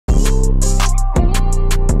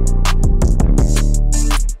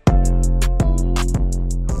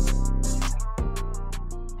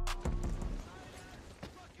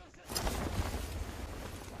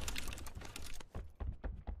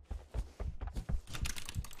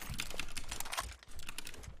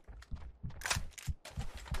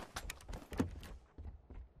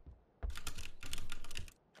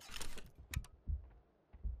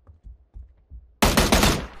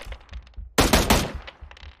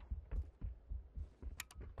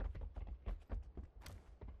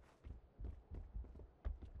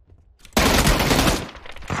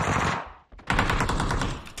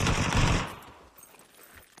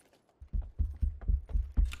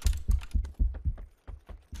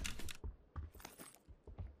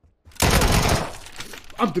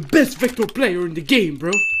I'm the best vector player in the game,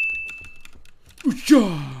 bro.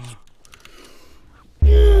 Ooh-yah.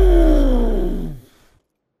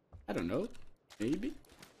 I don't know. Maybe.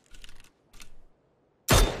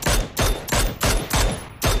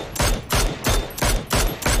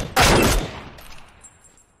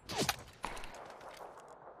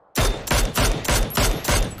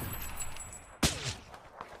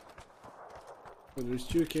 Oh, there's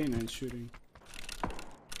 2 K9s shooting.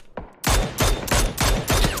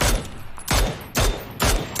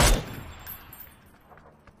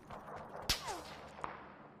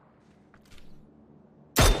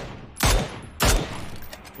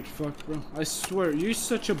 What the fuck, bro? I swear, you're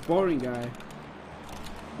such a boring guy.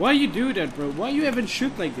 Why you do that, bro? Why you even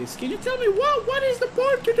shoot like this? Can you tell me what is the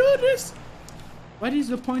point to do this? What is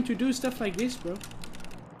the point to do stuff like this, bro?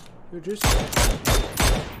 You're just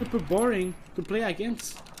super boring to play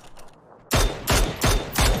against.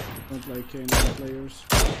 Don't like K9 players.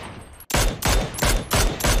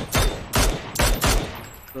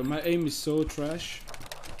 Bro, my aim is so trash.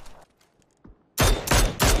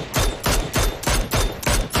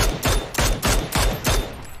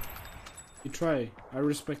 He try. I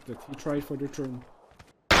respect it. He tried for the turn.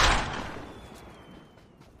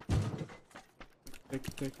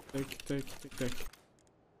 Take.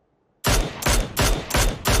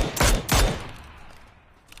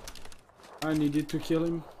 I needed to kill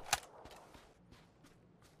him.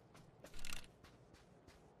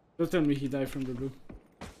 Don't tell me he died from the blue.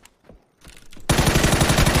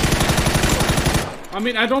 I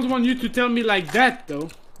mean, I don't want you to tell me like that, though.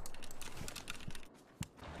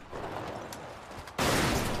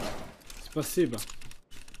 Спасибо.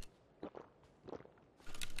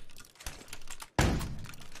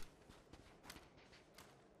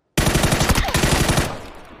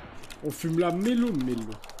 On fume la mélo.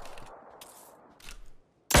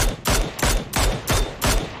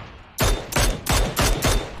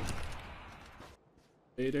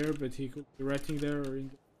 Stay there, but he could be writing there or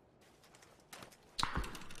in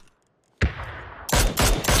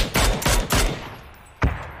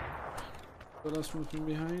the last one from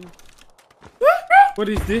behind. What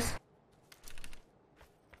is this?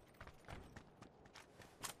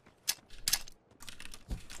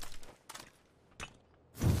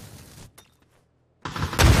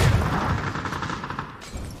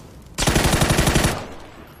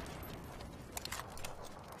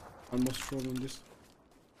 Almost thrown on this.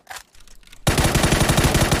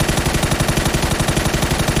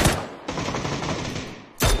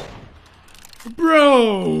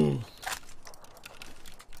 Bro!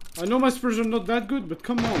 I know my Spurs are not that good, but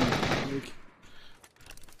come on. Like...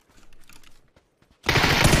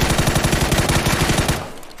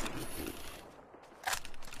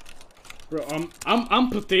 Bro, I'm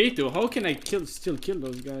potato. How can I still kill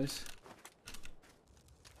those guys?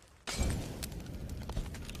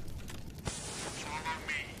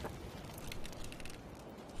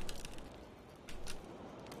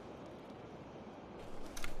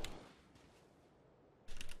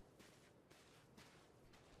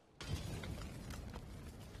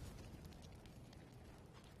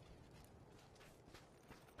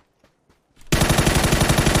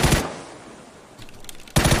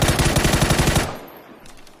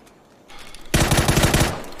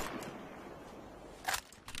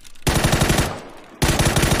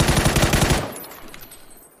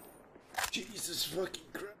 Jesus fucking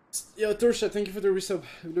Christ. Yo, Torsha, thank you for the resub.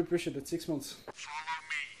 I really appreciate it. 6 months.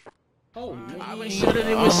 Oh, no. I been sure that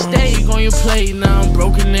it was mistake on your plate. Now I'm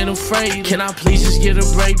broken and afraid. Can I please just get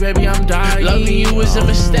a break, baby? I'm dying. Loving you was a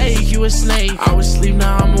mistake. You a snake. I was asleep,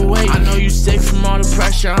 now I'm awake. I know you sick from all the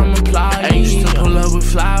pressure I'm applying. I used to pull up with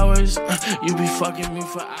flowers. You be fucking me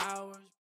for hours.